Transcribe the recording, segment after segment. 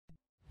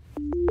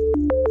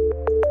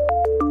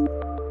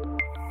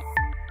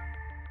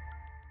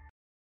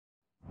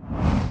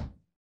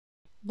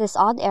This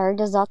odd error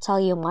does not tell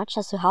you much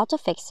as to how to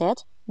fix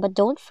it, but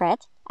don't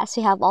fret, as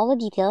we have all the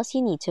details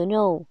you need to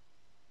know.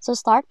 So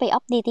start by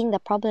updating the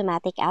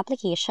problematic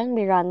application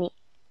by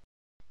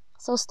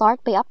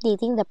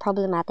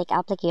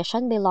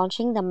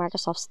launching the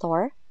Microsoft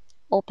Store,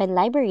 open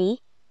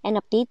Library, and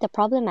update the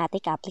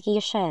problematic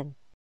application.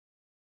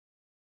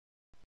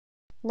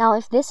 Now,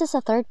 if this is a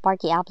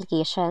third-party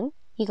application,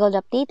 you could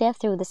update it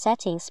through the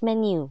Settings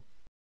menu.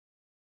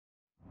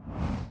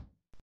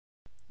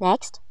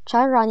 Next,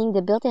 try running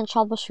the built-in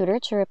troubleshooter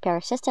to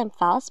repair system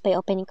files by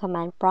opening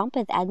Command Prompt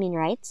with admin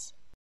rights.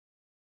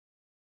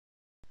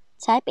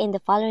 Type in the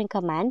following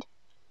command,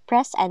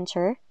 press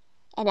Enter,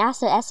 and as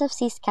the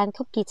SFC scan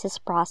completes its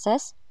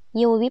process,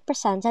 you will be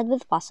presented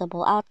with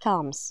possible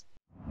outcomes.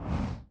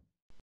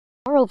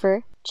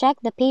 Moreover,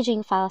 check the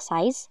paging file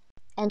size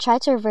and try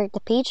to revert the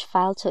page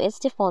file to its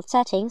default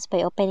settings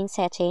by opening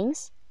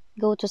Settings,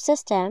 go to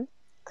System,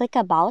 click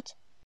About,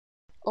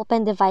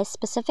 open Device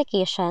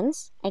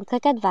Specifications, and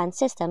click Advanced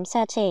System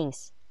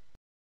Settings.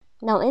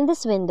 Now in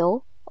this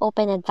window,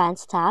 open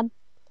Advanced tab,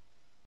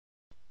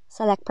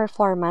 select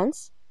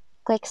Performance,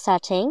 click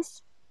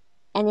Settings,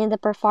 and in the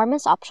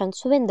Performance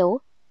Options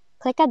window,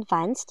 click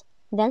Advanced,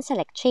 then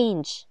select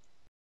Change.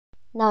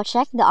 Now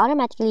check the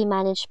automatically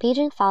managed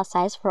paging file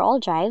size for all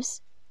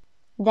drives,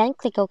 then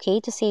click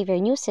OK to save your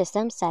new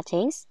system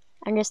settings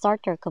and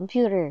restart your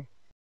computer.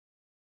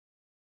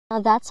 Now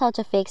that's how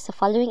to fix the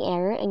following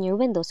error in your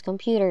Windows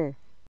computer.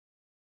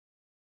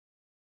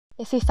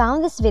 If you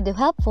found this video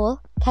helpful,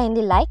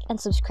 kindly like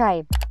and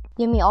subscribe.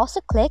 You may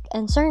also click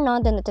and turn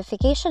on the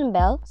notification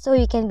bell so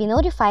you can be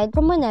notified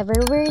from whenever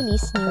we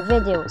release new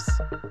videos.